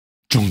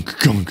Junk,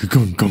 gunk,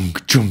 gunk,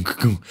 gunk, junk,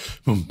 gunk,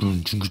 boom,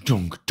 boom, junk,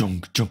 junk,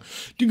 junk, junk,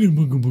 ding,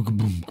 boom, boom, boom,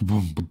 boom,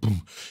 boom,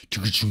 boom,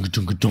 junk, junk,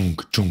 junk,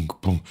 junk,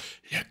 junk, boom,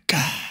 yeah,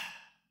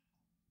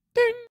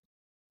 ding.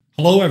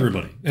 Hello,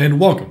 everybody, and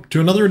welcome to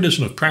another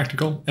edition of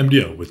Practical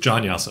MDO with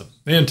John Yassa.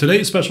 And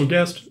today's special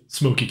guest,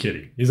 Smoky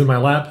Kitty. He's in my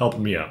lab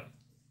helping me out.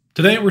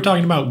 Today, we're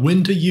talking about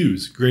when to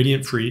use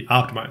gradient-free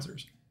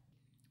optimizers.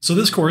 So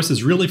this course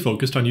is really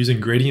focused on using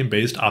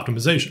gradient-based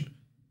optimization.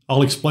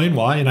 I'll explain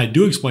why, and I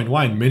do explain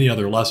why in many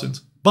other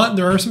lessons, but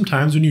there are some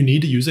times when you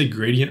need to use a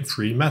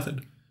gradient-free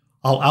method.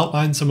 I'll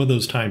outline some of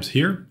those times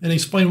here and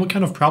explain what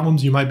kind of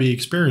problems you might be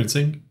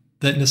experiencing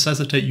that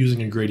necessitate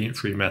using a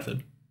gradient-free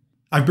method.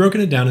 I've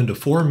broken it down into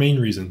 4 main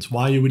reasons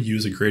why you would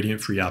use a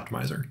gradient-free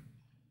optimizer.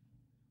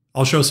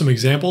 I'll show some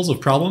examples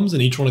of problems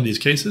in each one of these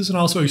cases and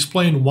also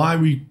explain why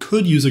we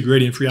could use a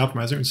gradient-free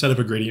optimizer instead of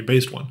a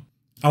gradient-based one.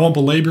 I won't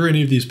belabor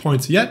any of these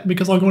points yet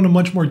because I'll go into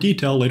much more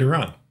detail later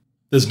on.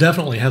 This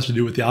definitely has to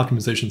do with the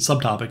optimization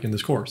subtopic in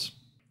this course.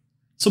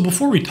 So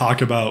before we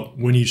talk about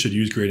when you should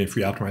use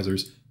gradient-free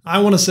optimizers, I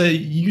want to say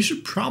you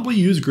should probably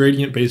use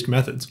gradient-based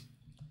methods.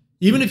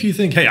 Even if you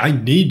think, hey, I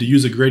need to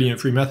use a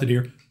gradient-free method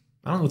here,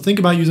 I don't know, think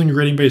about using a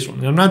gradient-based one.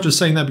 And I'm not just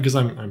saying that because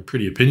I'm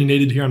pretty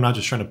opinionated here. I'm not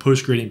just trying to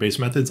push gradient-based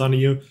methods onto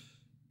you,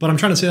 but I'm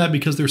trying to say that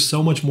because they're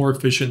so much more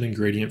efficient than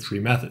gradient-free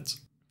methods.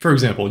 For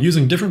example,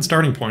 using different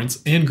starting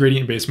points and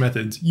gradient-based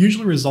methods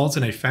usually results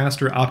in a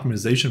faster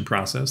optimization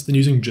process than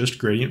using just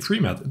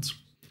gradient-free methods.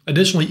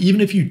 Additionally, even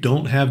if you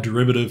don't have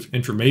derivative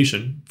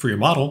information for your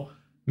model,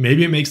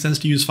 maybe it makes sense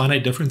to use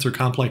finite difference or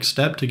complex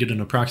step to get an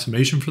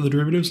approximation for the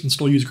derivatives and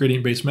still use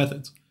gradient-based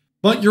methods.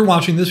 But you're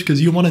watching this because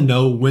you want to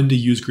know when to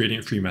use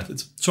gradient-free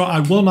methods. So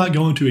I will not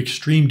go into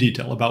extreme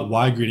detail about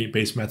why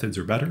gradient-based methods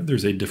are better.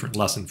 There's a different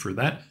lesson for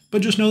that.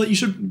 But just know that you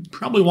should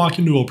probably walk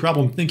into a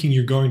problem thinking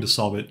you're going to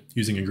solve it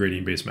using a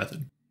gradient-based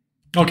method.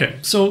 Okay,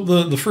 so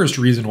the first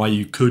reason why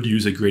you could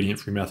use a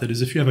gradient-free method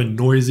is if you have a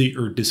noisy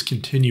or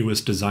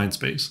discontinuous design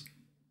space.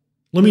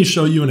 Let me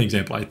show you an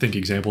example. I think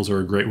examples are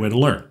a great way to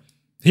learn.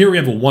 Here we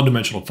have a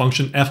one-dimensional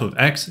function f of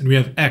x, and we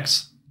have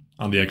x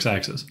on the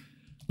x-axis.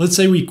 Let's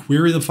say we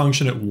query the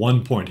function at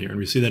one point here, and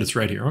we see that it's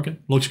right here. Okay,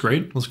 looks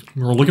great.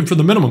 We're looking for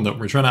the minimum, though.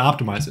 We're trying to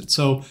optimize it.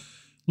 So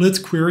let's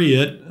query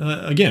it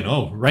again.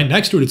 Oh, right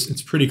next to it,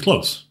 it's pretty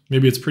close.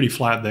 Maybe it's pretty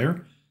flat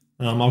there.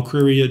 I'll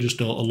query it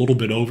just a little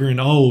bit over, and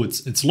oh,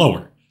 it's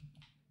lower.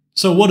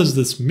 So what does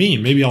this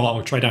mean? Maybe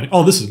I'll try down.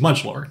 Oh, this is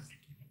much lower.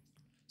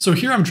 So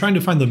here I'm trying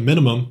to find the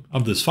minimum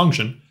of this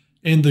function,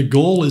 and the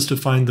goal is to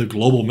find the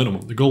global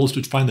minimum. The goal is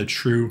to find the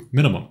true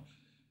minimum.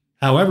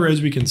 However,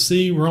 as we can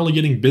see, we're only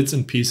getting bits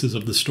and pieces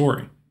of the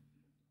story.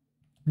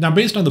 Now,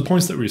 based on the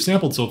points that we've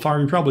sampled so far,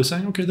 you're probably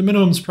saying, okay, the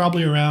minimum is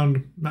probably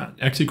around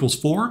x equals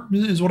 4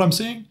 is what I'm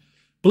seeing.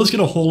 But let's get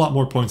a whole lot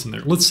more points in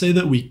there. Let's say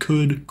that we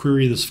could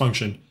query this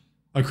function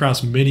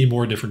across many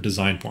more different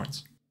design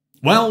points.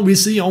 Well, we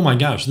see, oh my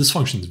gosh, this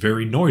function is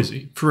very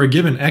noisy. For a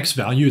given x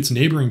value, its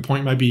neighboring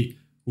point might be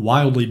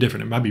wildly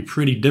different. It might be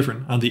pretty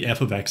different on the f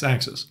of x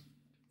axis.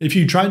 If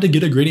you tried to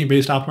get a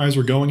gradient-based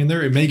optimizer going in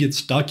there, it may get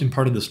stuck in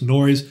part of this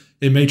noise.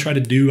 It may try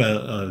to do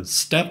a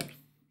step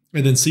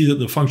and then see that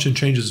the function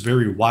changes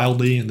very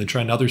wildly and then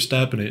try another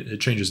step and it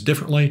changes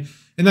differently.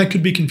 And that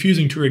could be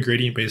confusing to a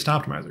gradient-based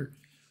optimizer.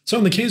 So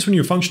in the case when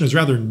your function is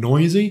rather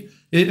noisy,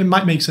 it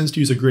might make sense to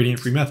use a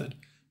gradient-free method.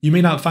 You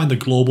may not find the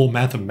global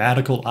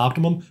mathematical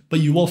optimum, but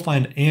you will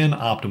find an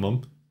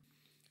optimum.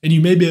 And you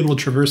may be able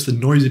to traverse the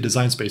noisy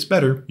design space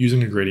better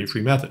using a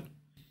gradient-free method.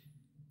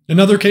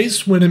 Another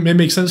case when it may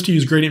make sense to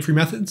use gradient-free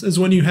methods is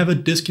when you have a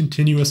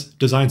discontinuous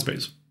design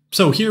space.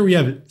 So here we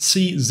have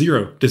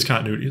C0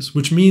 discontinuities,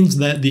 which means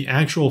that the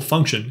actual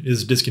function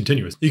is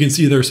discontinuous. You can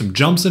see there are some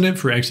jumps in it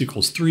for x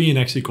equals 3 and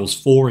x equals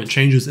 4. It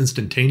changes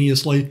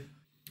instantaneously.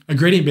 A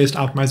gradient-based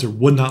optimizer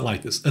would not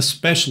like this,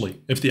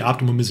 especially if the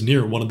optimum is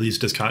near one of these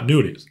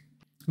discontinuities.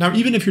 Now,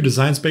 even if your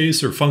design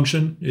space or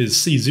function is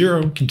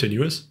C0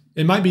 continuous,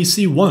 it might be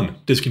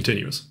C1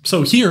 discontinuous.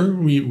 So here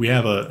we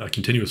have a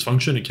continuous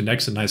function. It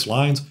connects in nice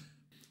lines.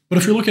 But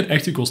if you look at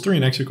x equals 3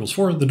 and x equals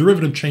 4, the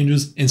derivative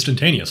changes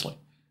instantaneously.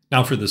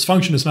 Now for this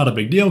function, it's not a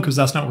big deal because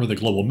that's not where the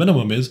global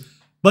minimum is.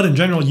 But in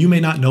general, you may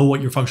not know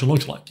what your function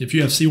looks like. If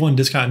you have C1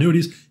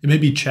 discontinuities, it may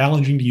be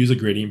challenging to use a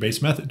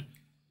gradient-based method.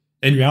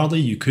 In reality,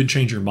 you could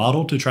change your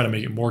model to try to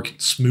make it more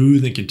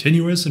smooth and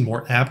continuous and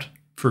more apt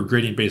for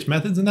gradient-based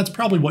methods, and that's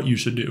probably what you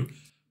should do.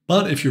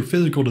 But if your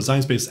physical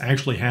design space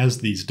actually has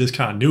these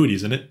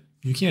discontinuities in it,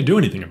 you can't do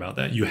anything about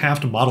that. You have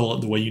to model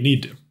it the way you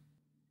need to.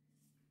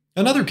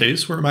 Another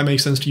case where it might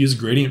make sense to use a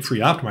gradient-free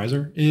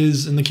optimizer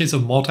is in the case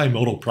of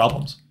multimodal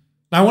problems.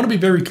 Now I want to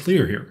be very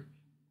clear here.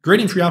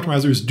 Gradient-free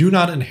optimizers do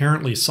not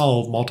inherently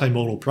solve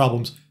multimodal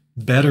problems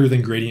better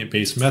than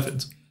gradient-based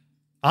methods.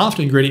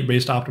 Often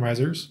gradient-based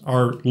optimizers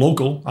are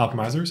local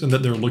optimizers in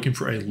that they're looking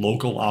for a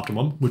local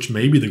optimum, which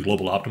may be the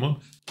global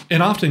optimum.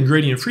 And often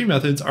gradient-free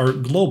methods are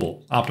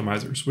global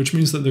optimizers, which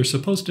means that they're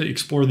supposed to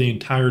explore the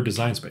entire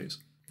design space.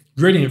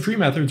 Gradient-free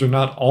methods are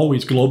not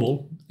always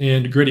global,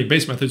 and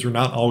gradient-based methods are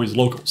not always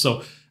local.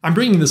 So I'm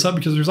bringing this up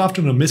because there's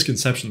often a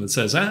misconception that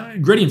says,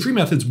 gradient-free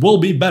methods will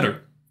be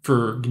better.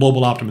 for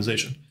global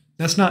optimization.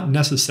 That's not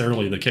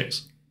necessarily the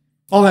case.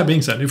 All that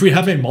being said, if we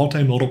have a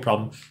multimodal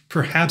problem,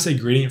 perhaps a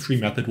gradient-free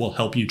method will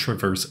help you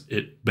traverse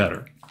it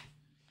better.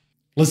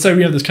 Let's say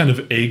we have this kind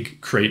of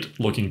egg crate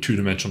looking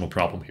two-dimensional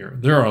problem here.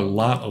 There are a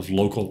lot of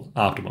local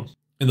optimum.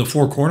 In the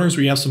four corners,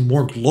 we have some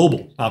more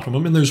global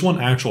optimum, and there's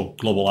one actual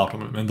global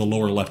optimum in the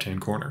lower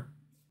left-hand corner.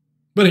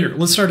 But here,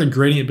 let's start a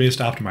gradient-based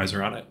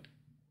optimizer on it.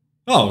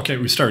 Oh, okay,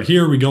 we start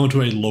here, we go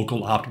into a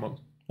local optimum.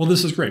 Well,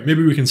 this is great.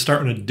 Maybe we can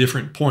start on a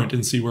different point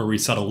and see where we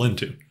settle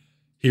into.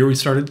 Here we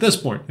start at this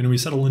point, and we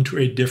settle into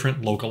a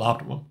different local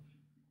optimum.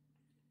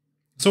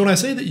 So when I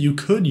say that you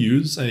could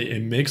use a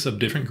mix of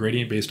different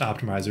gradient-based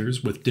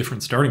optimizers with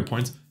different starting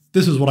points,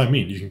 this is what I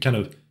mean. You can kind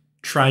of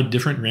try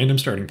different random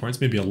starting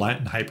points, maybe a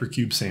Latin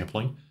hypercube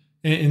sampling,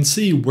 and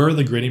see where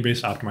the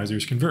gradient-based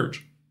optimizers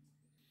converge.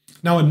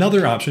 Now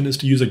another option is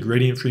to use a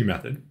gradient-free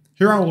method.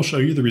 Here I will show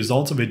you the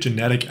results of a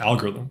genetic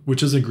algorithm,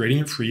 which is a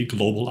gradient-free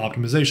global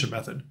optimization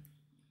method.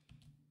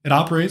 It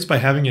operates by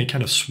having a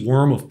kind of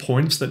swarm of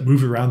points that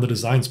move around the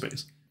design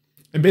space.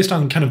 And based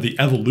on kind of the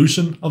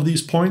evolution of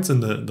these points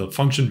and the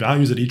function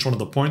values at each one of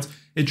the points,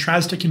 it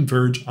tries to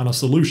converge on a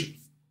solution.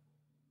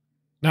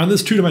 Now in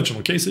this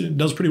two-dimensional case, it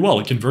does pretty well.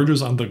 It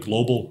converges on the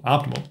global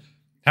optimum.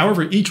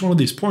 However, each one of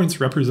these points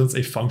represents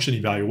a function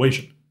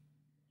evaluation.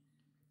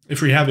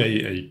 If we have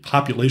a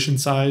population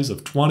size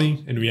of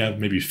 20 and we have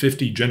maybe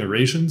 50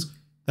 generations,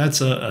 that's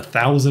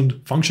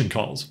 1,000 function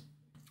calls.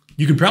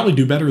 You could probably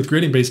do better with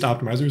gradient-based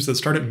optimizers that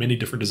start at many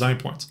different design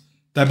points.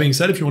 That being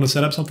said, if you want to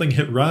set up something,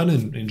 hit run,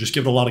 and just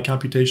give it a lot of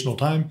computational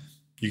time,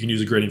 you can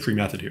use a gradient-free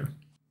method here.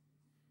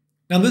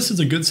 Now this is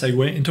a good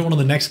segue into one of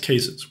the next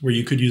cases where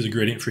you could use a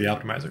gradient-free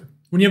optimizer.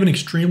 When you have an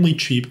extremely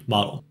cheap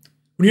model.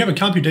 When you have a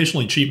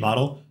computationally cheap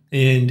model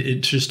and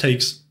it just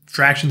takes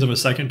fractions of a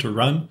second to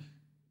run,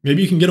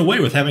 maybe you can get away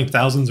with having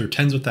thousands or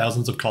tens of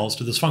thousands of calls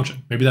to this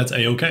function. Maybe that's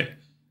a-okay.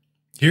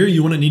 Here,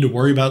 you wouldn't need to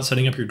worry about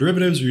setting up your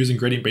derivatives or using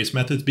gradient-based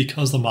methods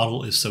because the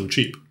model is so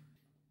cheap.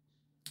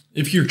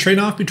 If your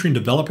trade-off between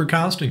developer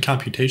cost and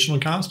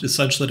computational cost is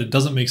such that it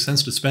doesn't make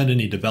sense to spend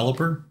any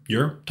developer,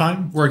 your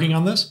time, working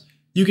on this,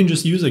 you can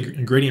just use a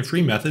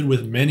gradient-free method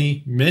with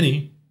many,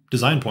 many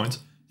design points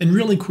and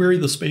really query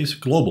the space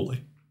globally.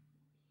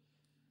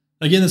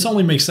 Again, this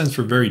only makes sense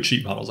for very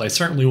cheap models. I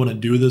certainly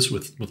wouldn't do this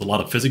with a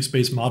lot of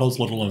physics-based models,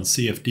 let alone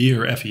CFD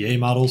or FEA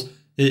models.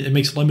 It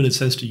makes limited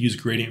sense to use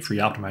gradient-free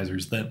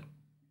optimizers then.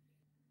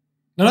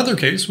 Another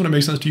case when it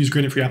makes sense to use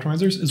gradient-free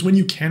optimizers is when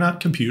you cannot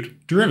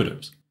compute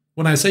derivatives.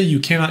 When I say you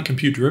cannot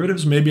compute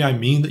derivatives, maybe I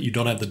mean that you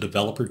don't have the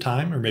developer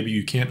time, or maybe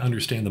you can't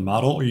understand the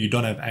model, or you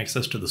don't have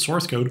access to the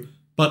source code,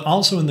 but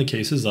also in the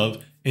cases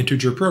of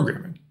integer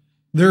programming.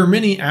 There are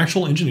many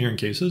actual engineering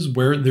cases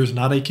where there's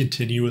not a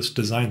continuous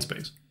design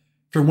space.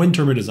 For wind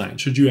turbine design,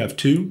 should you have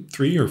 2,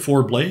 3, or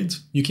 4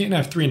 blades? You can't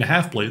have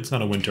 3.5 blades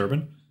on a wind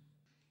turbine.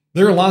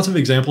 There are lots of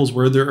examples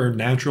where there are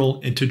natural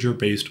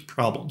integer-based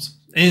problems.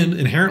 And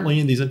inherently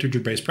in these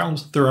integer-based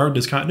problems, there are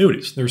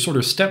discontinuities. There are sort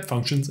of step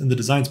functions in the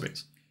design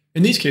space.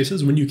 In these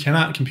cases, when you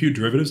cannot compute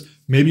derivatives,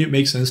 maybe it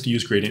makes sense to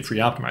use gradient-free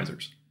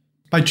optimizers.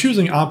 By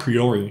choosing a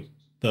priori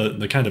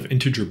the kind of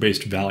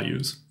integer-based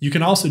values, you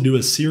can also do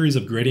a series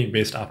of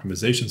gradient-based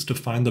optimizations to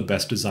find the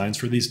best designs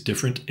for these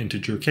different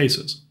integer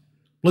cases.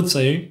 Let's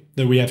say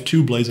that we have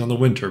 2 blades on the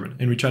wind turbine,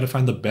 and we try to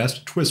find the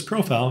best twist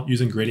profile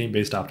using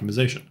gradient-based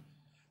optimization.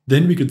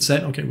 Then we could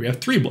set, okay, we have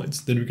 3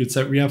 blades. Then we could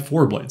set we have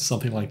 4 blades,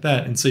 something like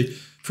that, and see,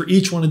 for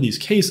each one of these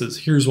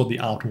cases, here's what the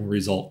optimal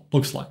result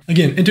looks like.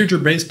 Again,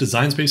 integer-based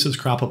design spaces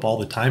crop up all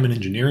the time in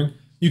engineering.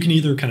 You can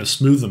either kind of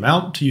smooth them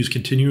out to use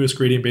continuous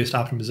gradient-based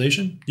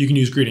optimization, you can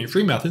use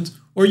gradient-free methods,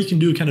 or you can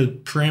do a kind of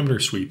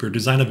parameter sweep or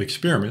design of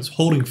experiments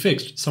holding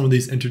fixed some of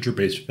these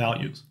integer-based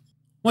values.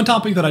 One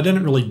topic that I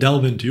didn't really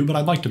delve into, but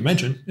I'd like to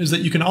mention, is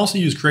that you can also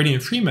use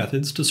gradient-free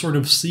methods to sort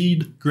of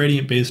seed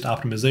gradient-based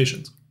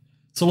optimizations.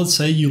 So let's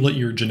say you let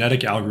your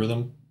genetic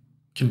algorithm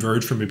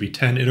converge for maybe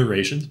 10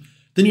 iterations,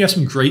 then you have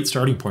some great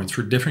starting points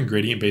for different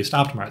gradient-based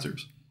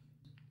optimizers.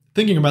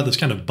 Thinking about this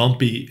kind of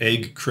bumpy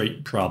egg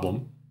crate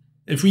problem,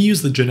 if we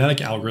use the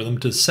genetic algorithm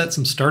to set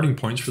some starting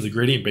points for the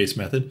gradient-based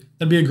method,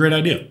 that'd be a great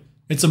idea.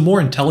 It's a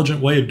more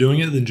intelligent way of doing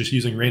it than just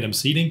using random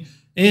seeding,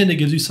 and it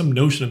gives you some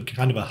notion of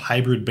kind of a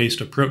hybrid-based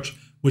approach,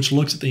 which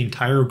looks at the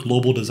entire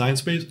global design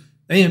space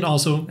and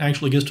also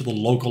actually gets to the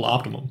local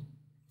optimum.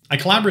 I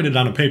collaborated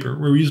on a paper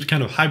where we used a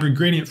kind of hybrid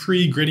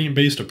gradient-free,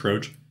 gradient-based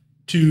approach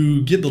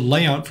to get the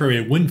layout for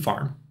a wind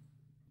farm.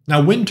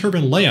 Now, wind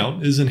turbine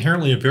layout is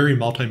inherently a very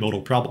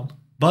multimodal problem,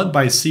 but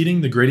by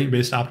seeding the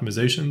gradient-based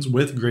optimizations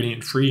with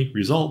gradient-free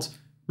results,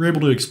 we're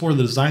able to explore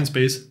the design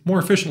space more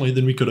efficiently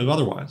than we could have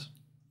otherwise.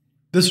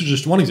 This is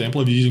just one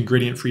example of using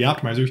gradient-free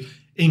optimizers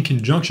in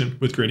conjunction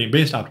with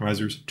gradient-based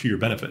optimizers to your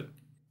benefit.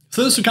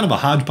 So this is kind of a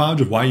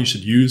hodgepodge of why you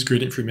should use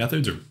gradient-free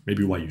methods, or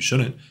maybe why you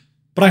shouldn't,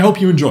 but I hope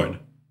you enjoyed.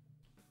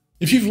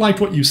 If you've liked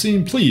what you've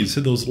seen, please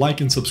hit those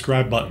like and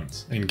subscribe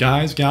buttons. And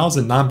guys, gals,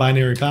 and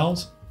non-binary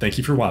pals, thank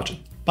you for watching.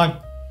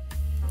 Bye.